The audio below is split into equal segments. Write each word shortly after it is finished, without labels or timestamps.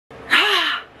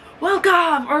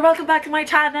Welcome back to my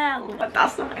channel.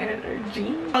 That's my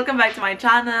energy. Welcome back to my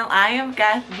channel. I am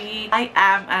Kath Dee. I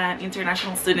am an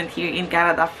international student here in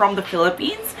Canada from the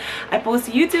Philippines. I post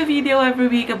a YouTube video every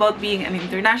week about being an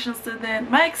international student,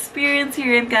 my experience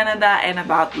here in Canada, and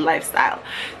about lifestyle.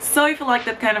 So if you like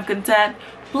that kind of content,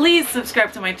 please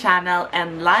subscribe to my channel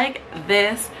and like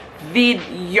this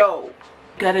video.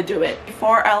 Gotta do it.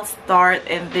 Before I'll start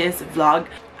in this vlog,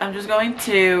 I'm just going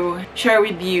to share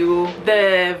with you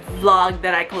the vlog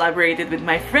that I collaborated with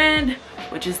my friend,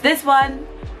 which is this one.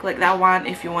 Click that one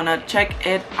if you want to check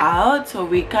it out. So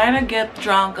we kind of get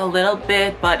drunk a little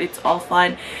bit, but it's all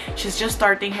fun. She's just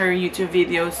starting her YouTube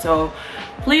video, so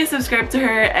please subscribe to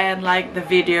her and like the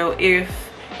video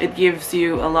if it gives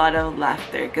you a lot of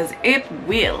laughter, because it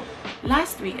will.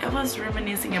 Last week I was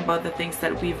reminiscing about the things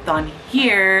that we've done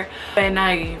here when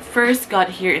I first got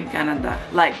here in Canada,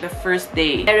 like the first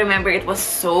day. I remember it was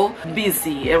so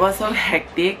busy, it was so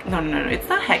hectic. No, it's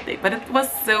not hectic, but it was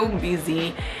so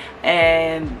busy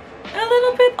and a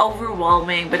little bit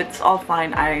overwhelming, but it's all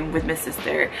fine. I'm with my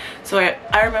sister. So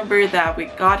I remember that we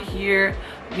got here,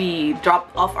 we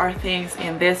dropped off our things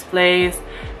in this place,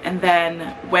 and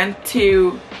then went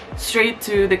straight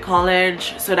to the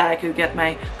college so that I could get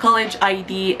my college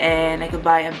ID and I could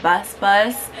buy a bus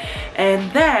pass.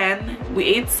 And then we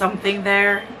ate something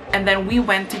there, and then we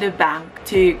went to the bank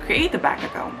to create a bank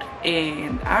account.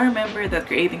 And I remember that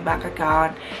creating bank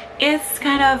account is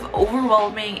kind of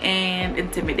overwhelming and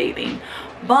intimidating.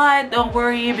 But don't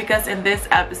worry, because in this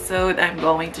episode I'm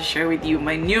going to share with you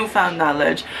my newfound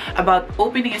knowledge about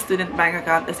opening a student bank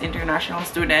account as international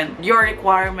student, your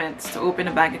requirements to open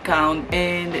a bank account,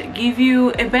 and give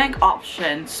you a bank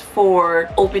options for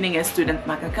opening a student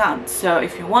bank account. So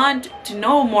if you want to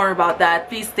know more about that,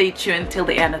 please stay tuned till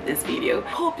the end of this video.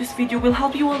 Hope this video will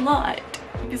help you a lot.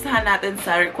 Umpisahan natin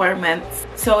sa requirements.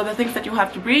 So the things that you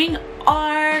have to bring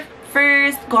are: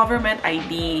 first, government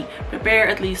ID. Prepare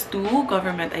at least 2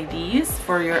 government IDs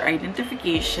for your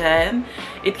identification.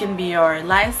 It can be your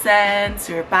license,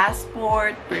 your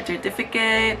passport, birth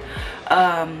certificate,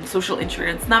 social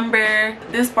insurance number.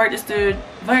 This part is to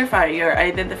verify your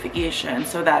identification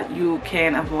so that you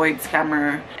can avoid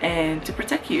scammer and to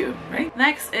protect you, right?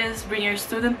 Next is bring your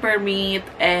student permit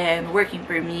and working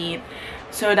permit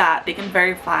so that they can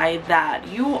verify that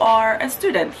you are a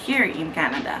student here in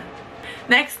Canada.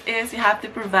 Next is you have to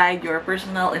provide your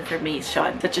personal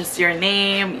information, such as your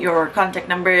name, your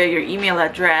contact number, your email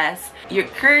address,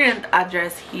 your current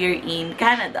address here in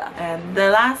Canada. And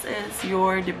the last is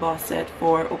your deposit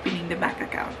for opening the bank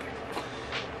account.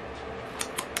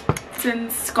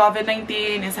 Since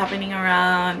COVID-19 is happening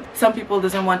around, some people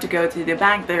doesn't want to go to the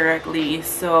bank directly.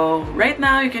 So right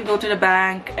now you can go to the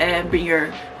bank and bring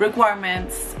your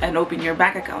requirements and open your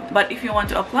bank account. But if you want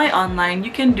to apply online,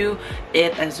 you can do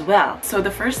it as well. So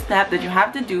the first step that you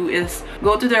have to do is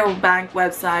go to their bank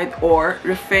website or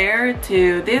refer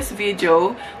to this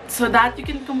video so that you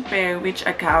can compare which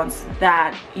accounts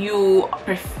that you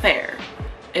prefer.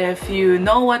 If you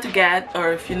know what to get,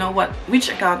 or if you know which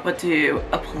account what to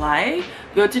apply,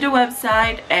 go to the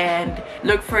website and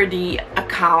look for the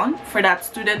account for that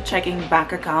student checking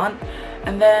bank account,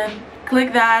 and then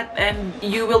click that and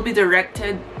you will be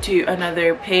directed to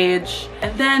another page,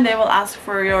 and then they will ask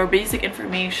for your basic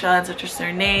information such as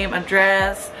your name,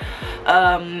 address,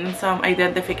 some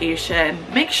identification.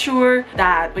 Make sure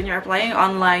that when you're applying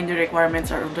online, the requirements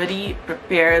are already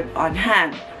prepared on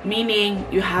hand, meaning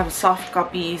you have soft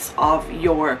copies of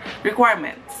your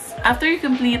requirements. After you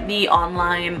complete the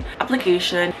online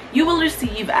application, you will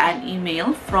receive an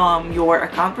email from your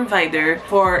account provider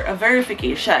for a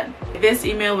verification. This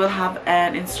email will have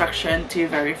an instruction to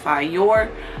verify your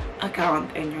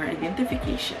account and your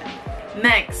identification.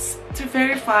 Next, to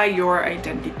verify your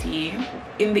identity,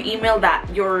 in the email that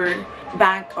your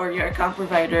bank or your account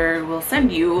provider will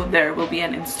send you, there will be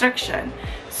an instruction.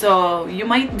 So you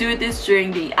might do this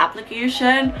during the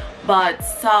application, but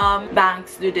some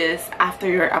banks do this after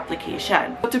your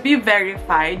application. To be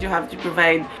verified, you have to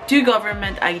provide 2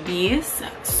 government IDs.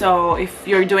 So if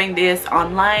you're doing this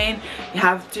online, you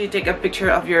have to take a picture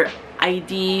of your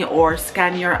ID or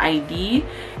scan your ID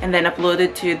and then upload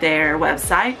it to their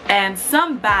website. And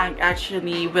some bank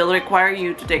actually will require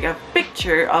you to take a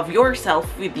picture of yourself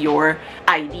with your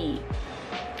ID.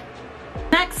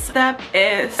 Next step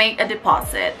is make a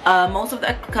deposit. Most of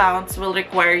the accounts will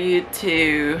require you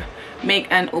to make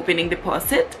an opening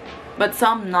deposit, but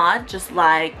some not, just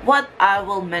like what I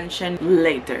will mention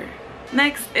later.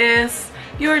 Next is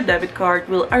your debit card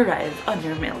will arrive on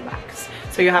your mailbox.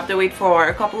 So you have to wait for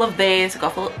a couple of days, a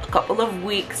couple of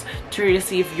weeks to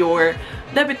receive your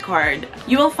debit card.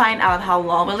 You will find out how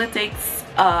long will it take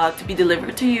to be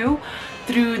delivered to you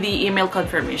through the email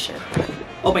confirmation.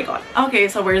 Oh my god. Okay,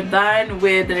 so we're done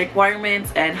with the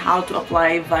requirements and how to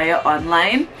apply via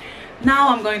online. Now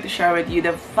I'm going to share with you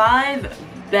the 5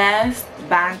 best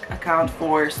bank account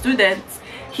for students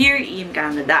here in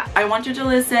Canada. I want you to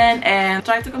listen and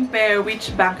try to compare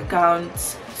which bank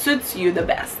accounts suits you the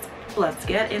best. Let's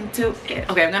get into it.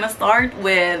 Okay, I'm gonna start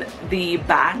with the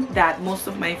bank that most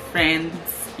of my friends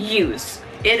use.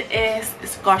 It is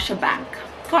Scotiabank.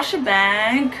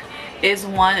 Scotiabank is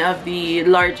one of the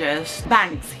largest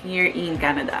banks here in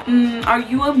Canada. Are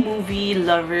you a movie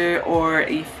lover or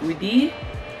a foodie?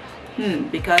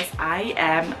 Because I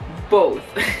am both.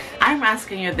 I'm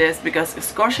asking you this because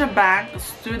Scotiabank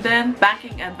Student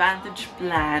Banking Advantage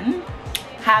Plan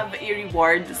have a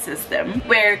reward system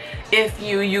where if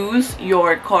you use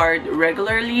your card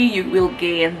regularly, you will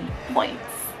gain points.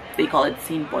 They call it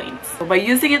scene points. So by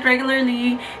using it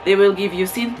regularly, they will give you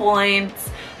scene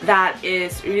points that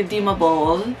is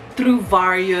redeemable through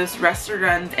various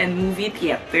restaurants and movie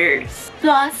theaters.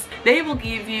 Plus, they will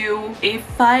give you a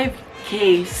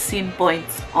 5K scene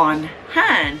points on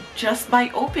hand just by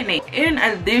opening, in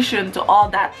addition to all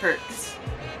that perks.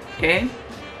 Okay?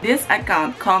 This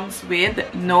account comes with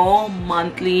no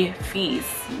monthly fees.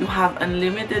 You have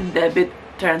unlimited debit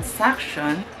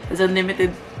transaction, there's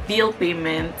unlimited bill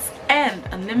payments, and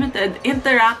unlimited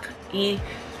Interac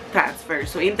e-transfer.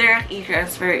 So Interac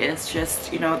e-transfer is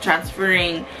just, you know,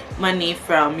 transferring money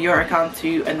from your account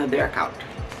to another account.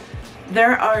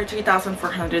 There are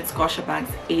 3,400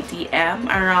 Scotiabank's ATM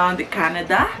around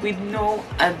Canada with no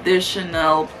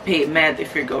additional payment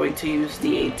if you're going to use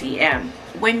the ATM.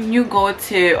 When you go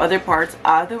to other parts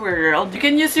of the world, you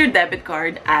can use your debit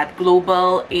card at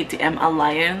Global ATM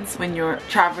Alliance when you're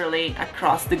traveling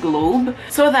across the globe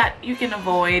so that you can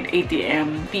avoid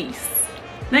ATM fees.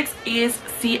 Next is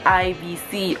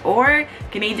CIBC, or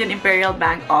Canadian Imperial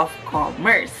Bank of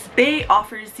Commerce. They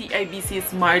offer CIBC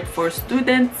Smart for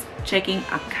Students checking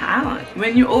account.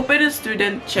 When you open a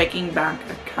student checking bank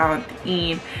account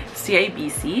in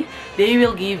CIBC, they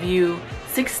will give you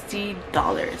 $60.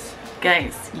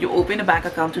 Guys, you open a bank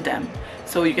account to them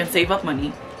so you can save up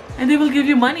money, and they will give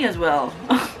you money as well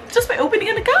just by opening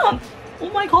an account. Oh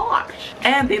my gosh.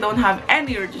 And they don't have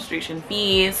any registration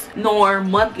fees nor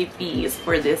monthly fees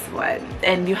for this one.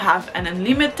 And you have an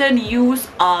unlimited use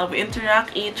of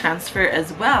Interac e-transfer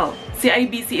as well.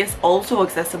 CIBC is also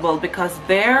accessible because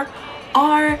there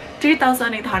are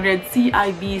 3,800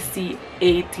 CIBC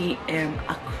ATM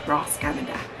across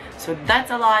Canada. So that's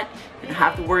a lot. You don't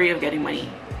have to worry of getting money.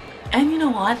 And you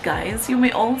know what, guys? You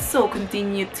may also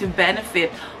continue to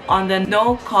benefit on the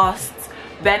no-cost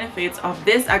benefits of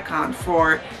this account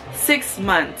for 6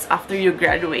 months after you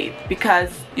graduate, because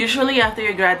usually after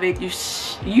you graduate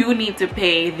you need to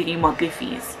pay the monthly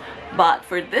fees, but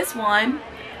for this one,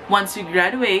 once you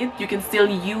graduate, you can still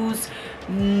use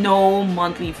no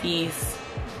monthly fees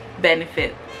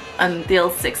benefit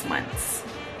until 6 months.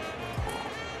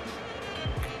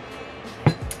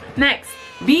 Next,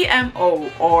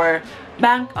 BMO, or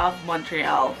Bank of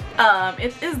Montreal.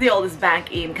 It is the oldest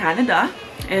bank in Canada.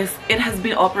 It has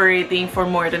been operating for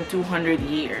more than 200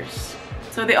 years.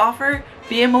 So they offer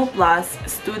BMO Plus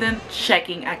student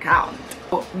checking account.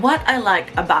 What I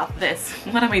like about this,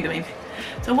 what am I doing?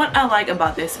 So what I like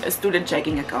about this student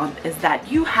checking account is that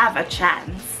you have a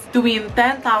chance to win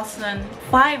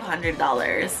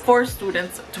 $10,500 for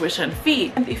students' tuition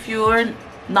fee. And if you're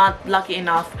not lucky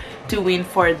enough to win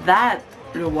for that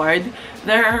reward,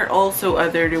 there are also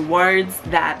other rewards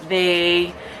that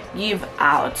they give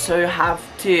out, so you have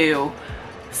to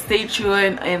stay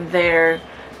tuned in their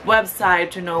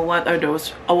website to know what are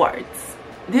those awards.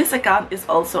 This account is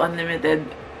also unlimited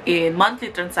in monthly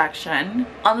transaction,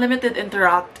 unlimited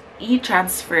Interact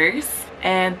e-transfers,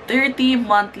 and 30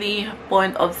 monthly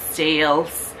point of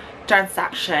sales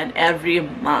transaction every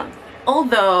month.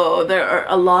 Although there are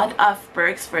a lot of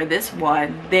perks for this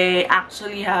one, they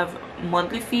actually have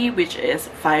monthly fee, which is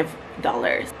 $5.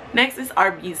 Next is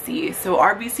RBC. So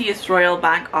RBC is Royal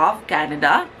Bank of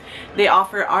Canada. They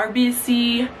offer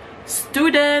RBC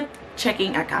student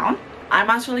checking account. I'm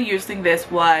actually using this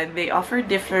one. They offer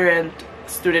different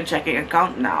student checking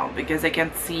account now because I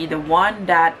can't see the one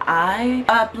that I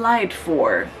applied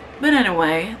for. But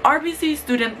anyway, RBC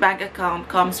student bank account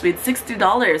comes with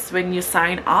 $60 when you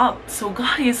sign up. So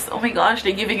guys, oh my gosh,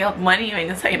 they're giving out money when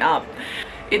you sign up.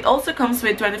 It also comes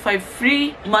with 25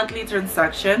 free monthly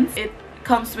transactions. It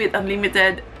comes with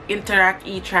unlimited Interac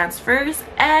e-transfers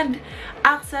and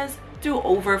access to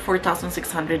over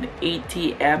 4,600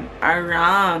 ATM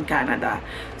around Canada.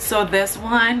 So this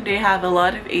one, they have a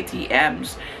lot of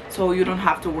ATMs, so you don't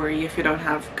have to worry if you don't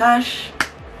have cash.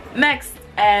 Next,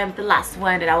 and the last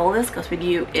one that I will discuss with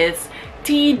you is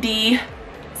TD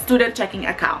student checking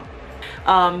account.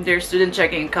 Their student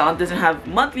checking account doesn't have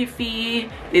monthly fee,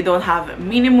 they don't have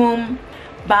minimum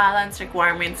balance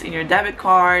requirements in your debit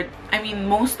card. I mean,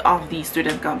 most of the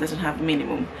student account doesn't have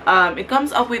minimum. It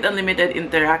comes up with unlimited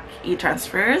Interac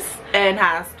e-transfers and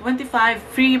has 25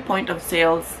 free point of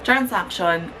sales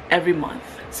transaction every month.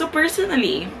 So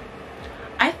personally,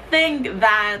 I think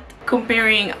that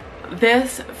comparing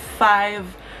this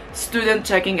 5 student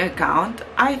checking account,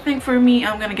 I think for me,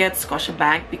 I'm gonna get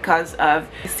Scotiabank because of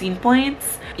scene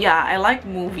points. Yeah, I like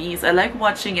movies. I like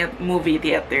watching at movie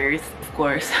theaters. Of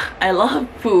course, I love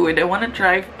food. I want to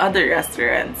try other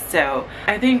restaurants. So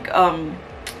I think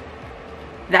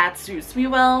that suits me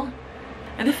well.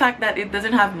 And the fact that it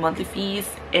doesn't have monthly fees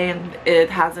and it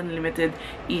has unlimited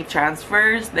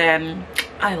e-transfers, then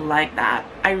I like that.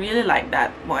 I really like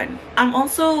that one. I'm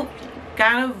also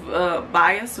kind of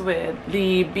biased with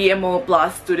the BMO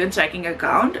Plus student checking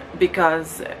account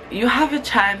because you have a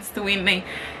chance to win a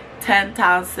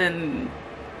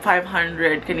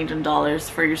 10,500 Canadian dollars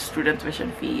for your student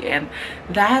tuition fee, and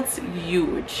that's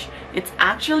huge. It's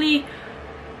actually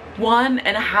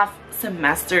 1.5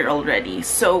 semester already,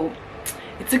 so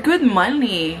it's a good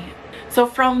money. So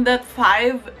from that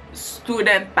 5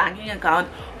 student banking account,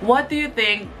 what do you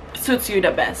think suits you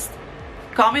the best?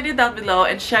 Comment it down below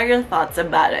and share your thoughts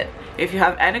about it. If you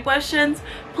have any questions,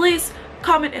 please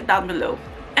comment it down below.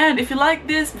 And if you like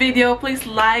this video, please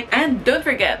like and don't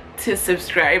forget to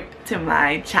subscribe to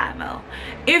my channel.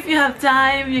 If you have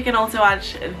time, you can also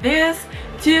watch these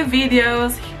 2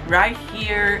 videos right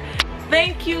here.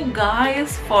 Thank you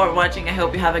guys for watching. I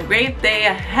hope you have a great day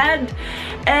ahead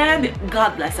and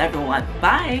God bless everyone.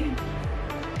 Bye!